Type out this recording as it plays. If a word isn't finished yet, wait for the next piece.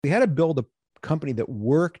We had to build a company that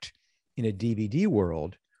worked in a DVD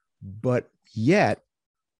world, but yet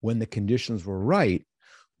when the conditions were right,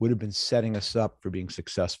 would have been setting us up for being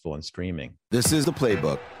successful in streaming. This is The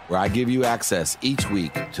Playbook, where I give you access each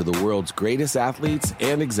week to the world's greatest athletes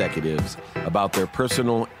and executives about their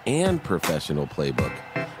personal and professional playbook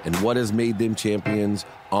and what has made them champions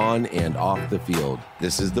on and off the field.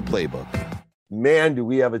 This is The Playbook. Man, do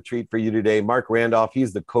we have a treat for you today. Marc Randolph,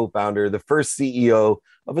 he's the co-founder, the first CEO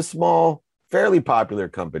of a small, fairly popular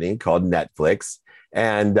company called Netflix.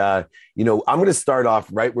 And, I'm going to start off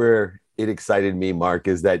right where it excited me, Marc,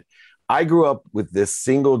 is that I grew up with this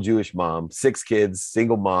single Jewish mom, 6 kids,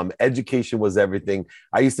 single mom. Education was everything.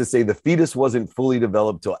 I used to say the fetus wasn't fully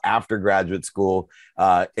developed till after graduate school.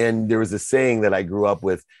 And there was a saying that I grew up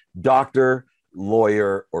with: doctor,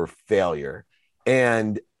 lawyer, or failure.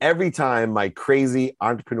 And every time my crazy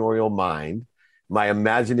entrepreneurial mind, my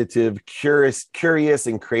imaginative, curious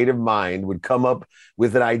and creative mind would come up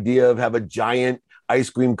with an idea of have a giant ice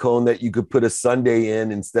cream cone that you could put a sundae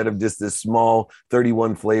in instead of just this small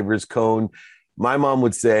 31 flavors cone, my mom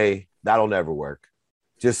would say, that'll never work.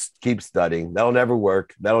 Just keep studying. That'll never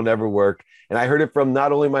work. That'll never work. And I heard it from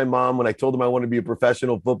not only my mom when I told them I want to be a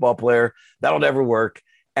professional football player, that'll never work.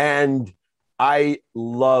 And I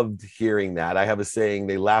loved hearing that. I have a saying: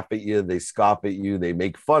 they laugh at you, they scoff at you, they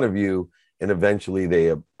make fun of you, and eventually they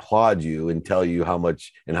applaud you and tell you how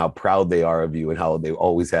much and how proud they are of you and how they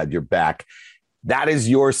always had your back. That is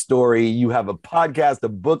your story. You have a podcast, a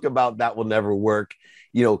book about that will never work.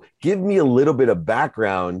 Give me a little bit of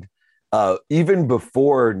background, even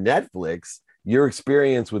before Netflix, your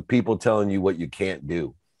experience with people telling you what you can't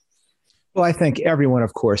do. Well, I think everyone,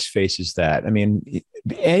 of course, faces that. I mean,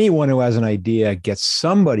 anyone who has an idea gets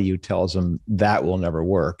somebody who tells them that will never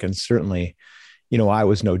work. And certainly, I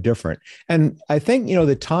was no different. And I think,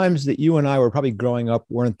 the times that you and I were probably growing up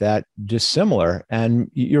weren't that dissimilar. And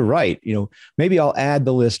you're right. Maybe I'll add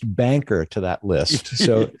the list banker to that list.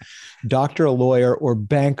 So doctor, lawyer, or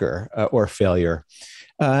banker, or failure.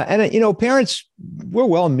 And parents were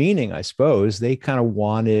well-meaning, I suppose. They kind of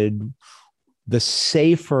wanted the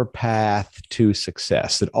safer path to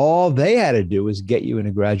success, that all they had to do was get you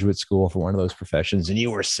into graduate school for one of those professions and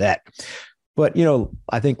you were set. But,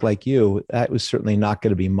 I think like you, that was certainly not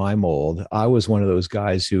going to be my mold. I was one of those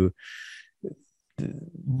guys who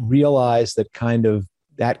realized that kind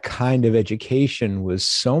of education was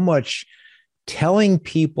so much telling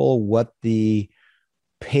people what the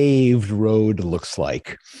paved road looks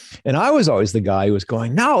like. And I was always the guy who was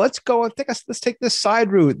going, no, let's take this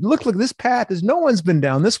side route. Look, this path is, no one's been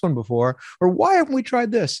down this one before, or why haven't we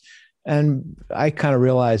tried this? And I kind of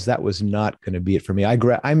realized that was not going to be it for me.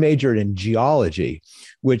 I majored in geology,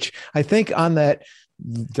 which I think on that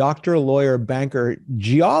doctor, lawyer, banker,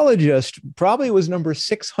 geologist probably was number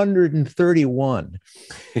 631.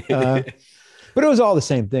 But it was all the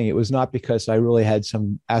same thing. It was not because I really had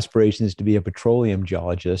some aspirations to be a petroleum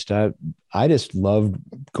geologist. I just loved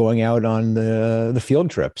going out on the field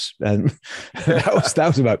trips, and that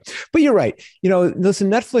was about. But you're right. Listen,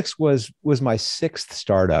 Netflix was my 6th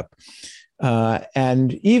startup,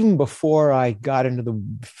 and even before I got into the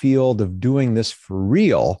field of doing this for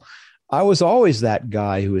real, I was always that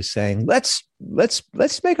guy who was saying, let's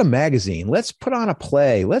make a magazine. Let's put on a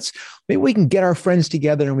play. Maybe we can get our friends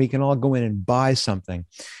together and we can all go in and buy something.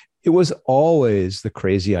 It was always the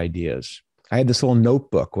crazy ideas. I had this little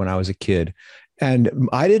notebook when I was a kid, and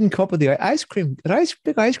I didn't come up with the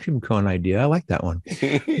big ice cream cone idea. I like that one.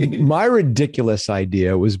 My ridiculous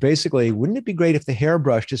idea was basically, wouldn't it be great if the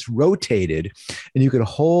hairbrush just rotated and you could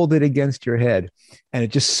hold it against your head and it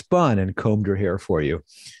just spun and combed your hair for you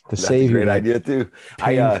to save you? Great idea too.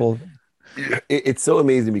 Painful. It's so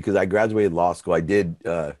amazing because I graduated law school. I did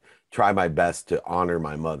try my best to honor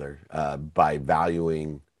my mother by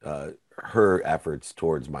valuing her efforts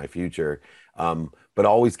towards my future. But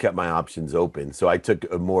always kept my options open. So I took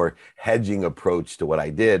a more hedging approach to what I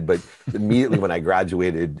did. But immediately when I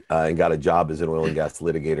graduated and got a job as an oil and gas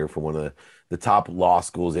litigator for one of the top law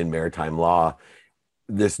schools in maritime law,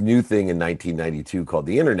 this new thing in 1992 called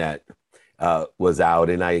the internet was out.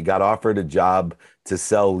 And I got offered a job to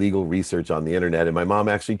sell legal research on the internet. And my mom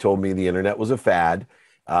actually told me the internet was a fad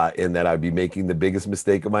and that I'd be making the biggest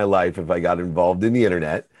mistake of my life if I got involved in the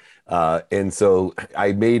internet. And so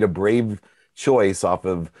I made a brave choice off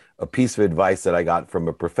of a piece of advice that I got from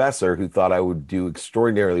a professor who thought I would do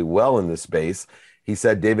extraordinarily well in this space. He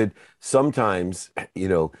said, David, sometimes,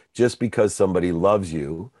 just because somebody loves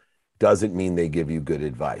you doesn't mean they give you good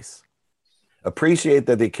advice. Appreciate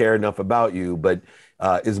that they care enough about you, but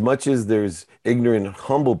as much as there's ignorant,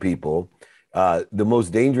 humble people, The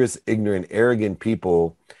most dangerous, ignorant, arrogant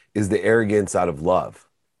people is the arrogance out of love,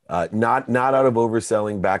 not out of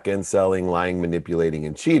overselling, back end selling, lying, manipulating,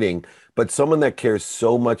 and cheating, but someone that cares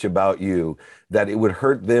so much about you that it would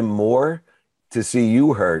hurt them more to see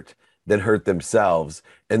you hurt than hurt themselves.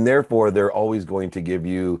 And therefore, they're always going to give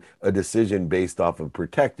you a decision based off of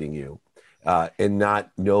protecting you and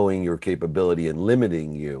not knowing your capability and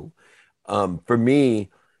limiting you. For me,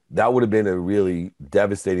 that would have been a really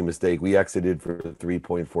devastating mistake. We exited for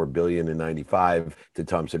 3.4 billion in 95 to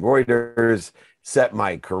Thomson Reuters, set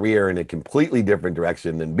my career in a completely different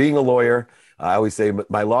direction than being a lawyer. I always say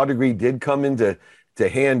my law degree did come into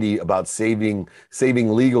handy about saving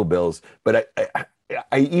legal bills, but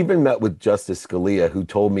I even met with Justice Scalia, who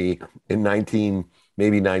told me in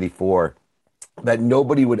maybe 94, that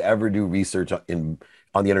nobody would ever do research on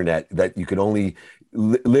the internet, that you could only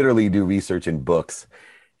literally do research in books.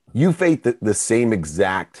 You face the same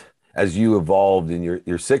exact as you evolved in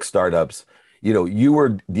your 6 startups. You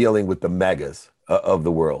were dealing with the megas of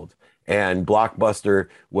the world. And Blockbuster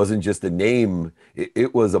wasn't just a name,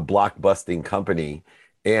 it was a blockbusting company.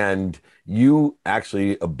 And you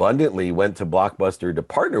actually abundantly went to Blockbuster to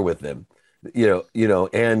partner with them,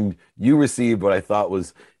 and you received what I thought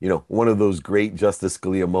was, one of those great Justice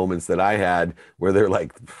Scalia moments that I had where they're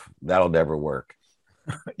like, that'll never work.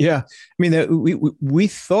 Yeah. I mean, we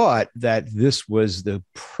thought that this was the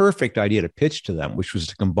perfect idea to pitch to them, which was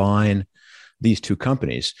to combine these two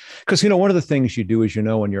companies. Because, one of the things you do is,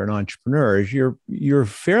 when you're an entrepreneur is you're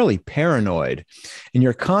fairly paranoid and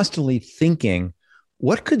you're constantly thinking,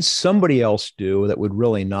 what could somebody else do that would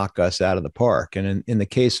really knock us out of the park? And in the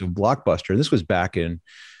case of Blockbuster, this was back in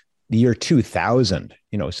the year 2000,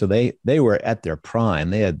 so they were at their prime.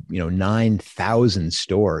 They had, 9,000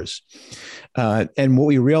 stores. And what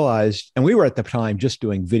we realized, and we were at the time just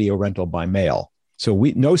doing video rental by mail. So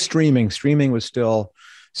no streaming. Streaming was still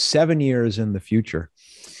 7 years in the future.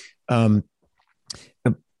 But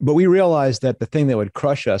we realized that the thing that would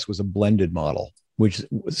crush us was a blended model, which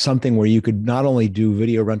was something where you could not only do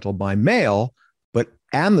video rental by mail,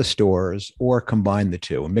 and the stores, or combine the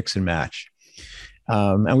two, and mix and match.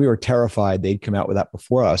 And we were terrified they'd come out with that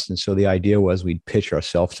before us. And so the idea was we'd pitch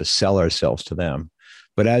ourselves to sell ourselves to them.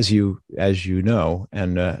 But as you know,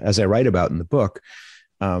 and as I write about in the book,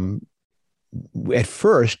 at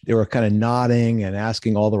first they were kind of nodding and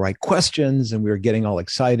asking all the right questions, and we were getting all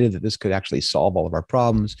excited that this could actually solve all of our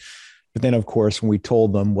problems. But then, of course, when we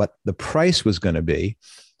told them what the price was going to be,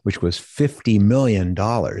 which was $50 million,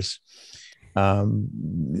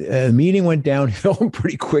 the meeting went downhill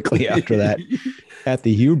pretty quickly after that at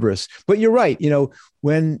the hubris. But you're right.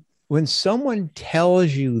 When someone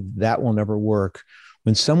tells you that will never work,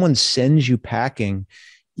 when someone sends you packing,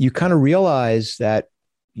 you kind of realize that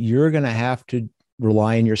you're going to have to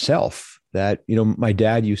rely on yourself. That, my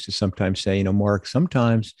dad used to sometimes say, Mark,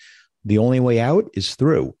 sometimes the only way out is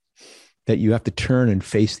through, that you have to turn and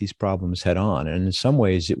face these problems head on. And in some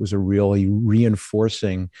ways, it was a really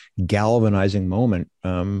reinforcing, galvanizing moment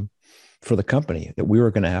for the company, that we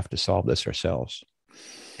were going to have to solve this ourselves.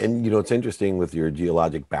 And, it's interesting with your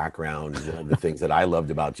geologic background, one of the things that I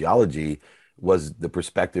loved about geology was the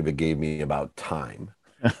perspective it gave me about time.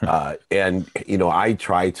 And, I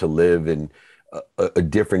try to live in a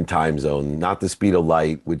different time zone, not the speed of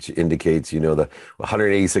light, which indicates, the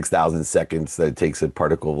 186,000 seconds that it takes a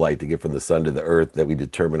particle of light to get from the sun to the earth that we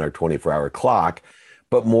determine our 24-hour clock.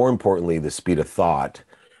 But more importantly, the speed of thought,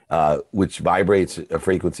 which vibrates a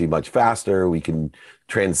frequency much faster. We can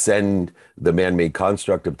transcend the man-made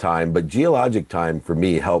construct of time. But geologic time, for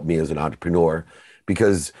me, helped me as an entrepreneur,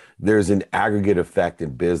 because there's an aggregate effect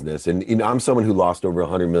in business. And I'm someone who lost over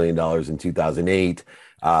 $100 million in 2008.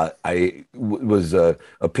 I was a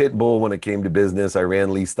pit bull when it came to business. I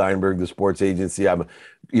ran Lee Steinberg, the sports agency. I'm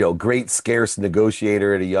a great scarce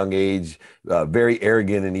negotiator at a young age, very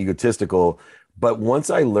arrogant and egotistical. But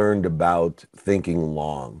once I learned about thinking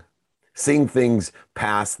long, seeing things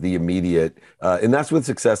past the immediate, and that's what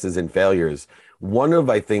successes and failures. One of,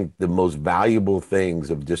 I think, the most valuable things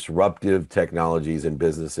of disruptive technologies and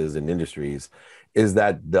businesses and industries is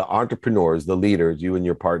that the entrepreneurs, the leaders, you and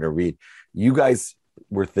your partner, Reed, you guys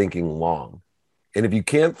were thinking long. And if you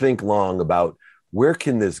can't think long about where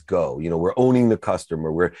can this go, we're owning the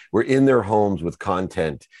customer, we're in their homes with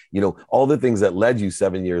content, all the things that led you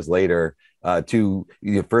 7 years later to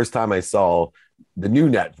the first time I saw the new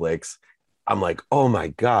Netflix, I'm like, oh my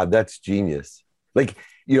God, that's genius. Like,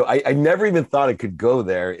 I never even thought it could go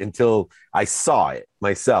there until I saw it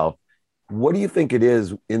myself. What do you think it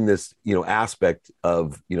is in this, aspect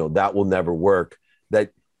of, that will never work,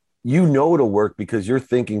 that you know it'll work because you're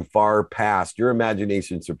thinking far past, your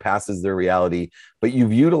imagination surpasses their reality, but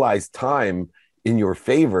you've utilized time in your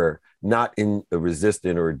favor, not in a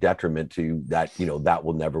resistant or a detriment to that, that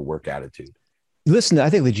will never work attitude. Listen, I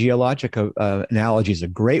think the geologic analogy is a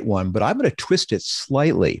great one, but I'm going to twist it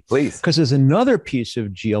slightly. Please. Because there's another piece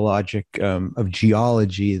of geology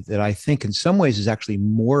that I think in some ways is actually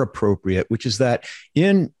more appropriate, which is that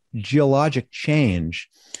in geologic change,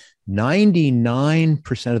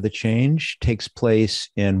 99% of the change takes place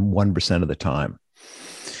in 1% of the time.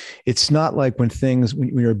 It's not like when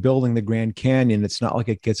you're building the Grand Canyon, it's not like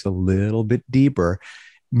it gets a little bit deeper.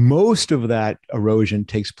 Most of that erosion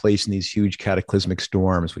takes place in these huge cataclysmic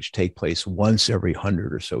storms, which take place once every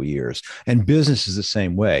 100 or so years. And business is the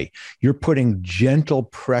same way. You're putting gentle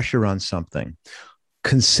pressure on something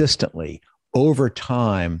consistently over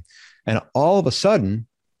time. And all of a sudden,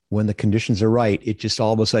 when the conditions are right, it just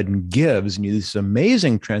all of a sudden gives and you this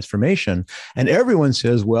amazing transformation. And everyone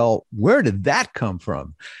says, well, where did that come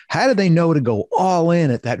from? How did they know to go all in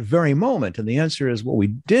at that very moment? And the answer is, well, we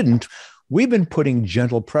didn't. We've been putting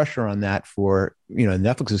gentle pressure on that for, in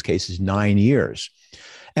Netflix's case is 9 years.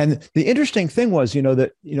 And the interesting thing was,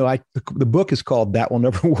 the book is called That Will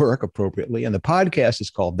Never Work appropriately. And the podcast is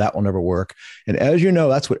called That Will Never Work. And as you know,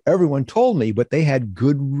 that's what everyone told me, but they had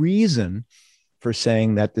good reason for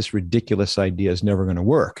saying that this ridiculous idea is never going to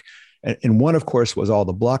work. And one, of course, was all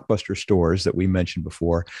the Blockbuster stores that we mentioned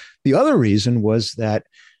before. The other reason was that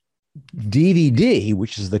DVD,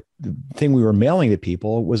 which is the thing we were mailing to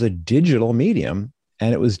people, was a digital medium.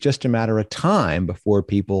 And it was just a matter of time before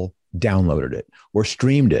people downloaded it or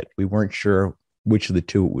streamed it. We weren't sure which of the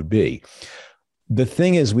two it would be. The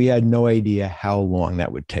thing is, we had no idea how long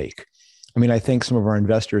that would take. I mean, I think some of our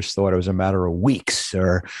investors thought it was a matter of weeks,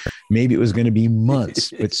 or maybe it was going to be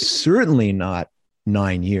months, but certainly not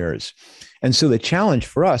 9 years. And so the challenge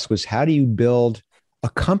for us was, how do you build a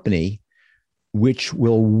company which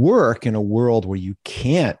will work in a world where you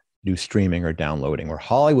can't do streaming or downloading, where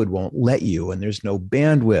Hollywood won't let you and there's no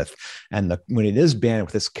bandwidth. And when it is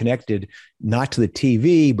bandwidth, it's connected not to the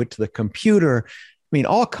TV, but to the computer. I mean,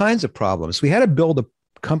 all kinds of problems. We had to build a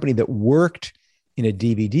company that worked in a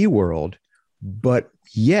DVD world, but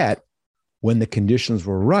yet when the conditions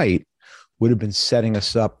were right, would have been setting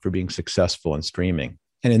us up for being successful in streaming.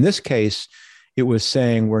 And in this case, it was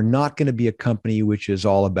saying, we're not going to be a company which is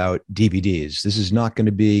all about DVDs. This is not going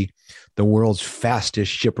to be the world's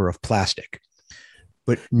fastest shipper of plastic.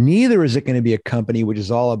 But neither is it going to be a company which is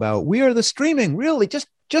all about, we are the streaming, really,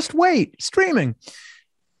 just wait, streaming.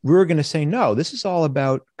 We're going to say, no, this is all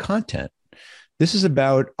about content. This is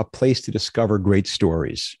about a place to discover great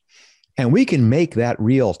stories. And we can make that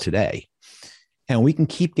real today. And we can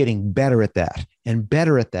keep getting better at that and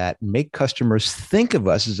better at that, and make customers think of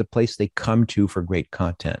us as a place they come to for great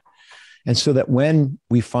content. And so that when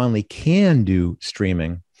we finally can do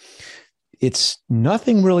streaming, it's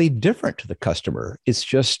nothing really different to the customer. It's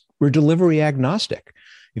just we're delivery agnostic.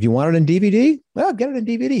 If you want it in DVD, well, get it in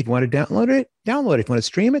DVD. If you want to download it, download it. If you want to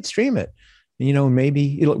stream it, stream it.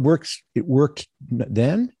 Maybe it works. It worked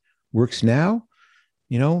then, works now.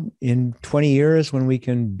 In 20 years, when we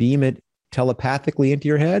can beam it telepathically into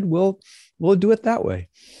your head, we'll do it that way.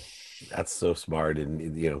 That's so smart.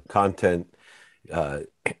 And content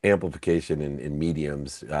amplification in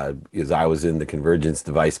mediums, as I was in the convergence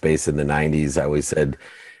device space in the 90s, I always said,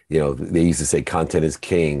 they used to say content is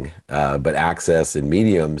king, but access and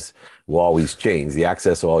mediums will always change. The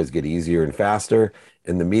access will always get easier and faster,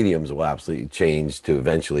 and the mediums will absolutely change to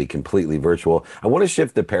eventually completely virtual. I want to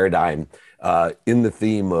shift the paradigm in the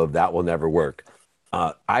theme of That Will Never Work.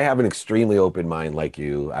 I have an extremely open mind like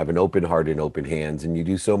you. I have an open heart and open hands, and you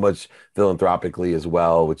do so much philanthropically as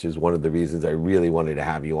well, which is one of the reasons I really wanted to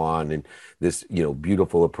have you on. And this,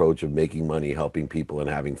 beautiful approach of making money, helping people, and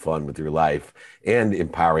having fun with your life and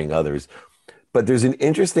empowering others. But there's an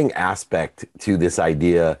interesting aspect to this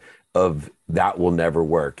idea of that will never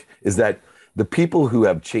work, is that the people who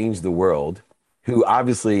have changed the world, who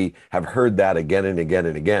obviously have heard that again and again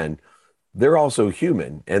and again, they're also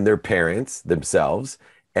human, and they're parents themselves,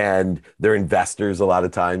 and they're investors a lot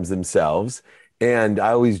of times themselves. And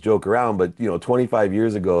I always joke around, but 25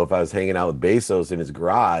 years ago, if I was hanging out with Bezos in his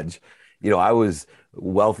garage, I was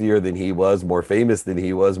wealthier than he was, more famous than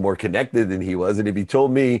he was, more connected than he was. And if he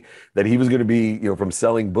told me that he was going to be, from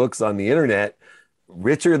selling books on the internet,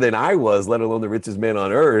 richer than I was, let alone the richest man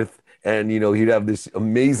on earth, and he'd have this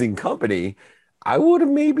amazing company, I would have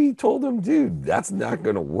maybe told him, dude, that's not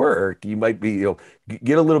going to work. You might be,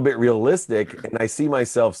 get a little bit realistic. And I see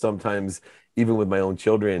myself sometimes, even with my own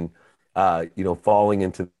children, falling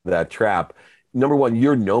into that trap. number one,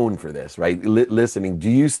 you're known for this, right? Listening. Do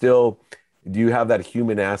you have that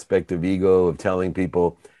human aspect of ego of telling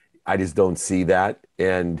people, I just don't see that?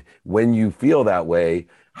 And when you feel that way,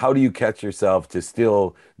 how do you catch yourself to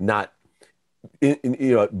still not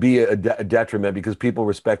be a detriment because people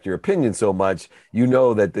respect your opinion so much,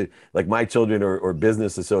 that like my children or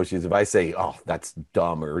business associates, if I say, oh, that's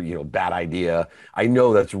dumb or, bad idea, I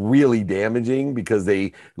know that's really damaging because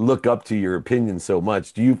they look up to your opinion so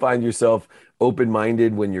much. Do you find yourself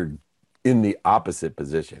open-minded when you're in the opposite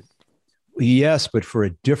position? Yes, but for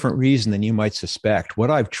a different reason than you might suspect.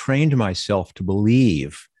 What I've trained myself to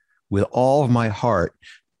believe with all of my heart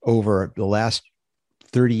over the last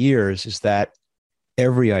 30 years is that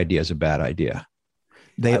every idea is a bad idea.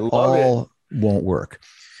 They I love it. all won't work.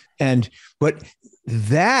 But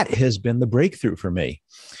that has been the breakthrough for me.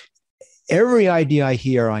 Every idea I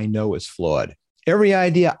hear, I know is flawed. Every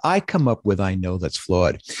idea I come up with, I know that's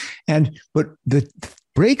flawed. But the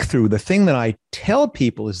breakthrough, the thing that I tell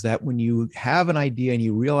people is that when you have an idea and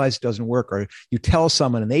you realize it doesn't work, or you tell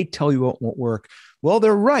someone and they tell you it won't work, well,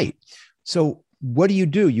 they're right. So what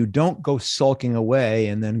do? You don't go sulking away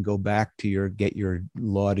and then go back to get your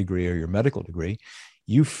law degree or your medical degree.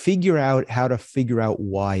 You figure out how to figure out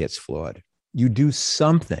why it's flawed. You do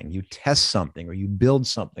something, you test something, or you build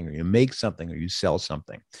something, or you make something, or you sell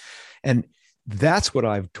something. And that's what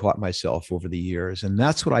I've taught myself over the years. And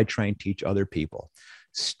that's what I try and teach other people.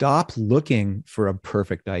 Stop looking for a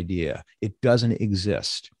perfect idea. It doesn't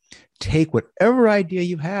exist. Take whatever idea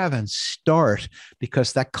you have and start,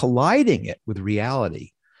 because that colliding it with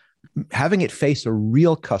reality, having it face a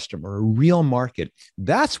real customer, a real market,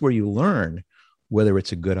 that's where you learn whether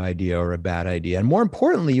it's a good idea or a bad idea. And more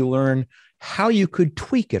importantly, you learn how you could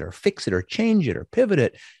tweak it or fix it or change it or pivot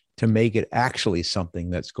it to make it actually something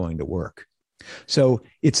that's going to work. So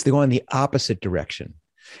it's going the opposite direction.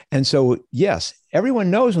 And so, yes,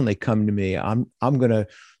 everyone knows when they come to me, I'm going to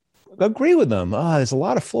agree with them. There's a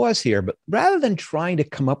lot of flaws here, but rather than trying to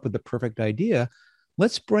come up with the perfect idea,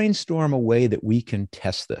 let's brainstorm a way that we can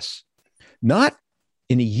test this. Not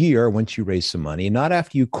in a year once you raise some money, not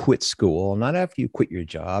after you quit school, not after you quit your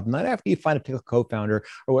job, not after you find a co-founder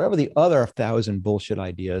or whatever the other 1,000 bullshit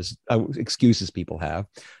excuses people have.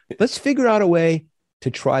 Let's figure out a way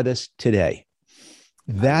to try this today.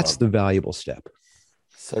 That's the valuable step.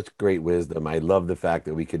 Such great wisdom. I love the fact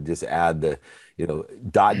that we could just add the,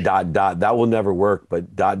 dot, dot, dot. That will never work,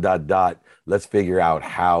 but dot, dot, dot. Let's figure out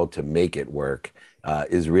how to make it work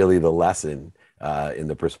is really the lesson in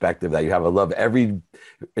the perspective that you have. I love every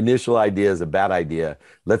initial idea is a bad idea.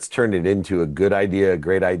 Let's turn it into a good idea, a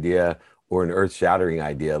great idea, or an earth-shattering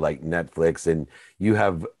idea like Netflix. And you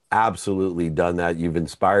have absolutely done that. You've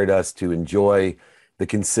inspired us to enjoy the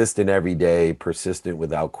consistent, everyday, persistent,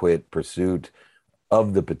 without quit pursuit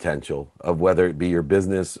of the potential of whether it be your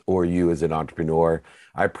business or you as an entrepreneur.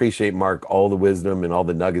 I appreciate, Marc, all the wisdom and all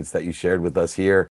the nuggets that you shared with us here.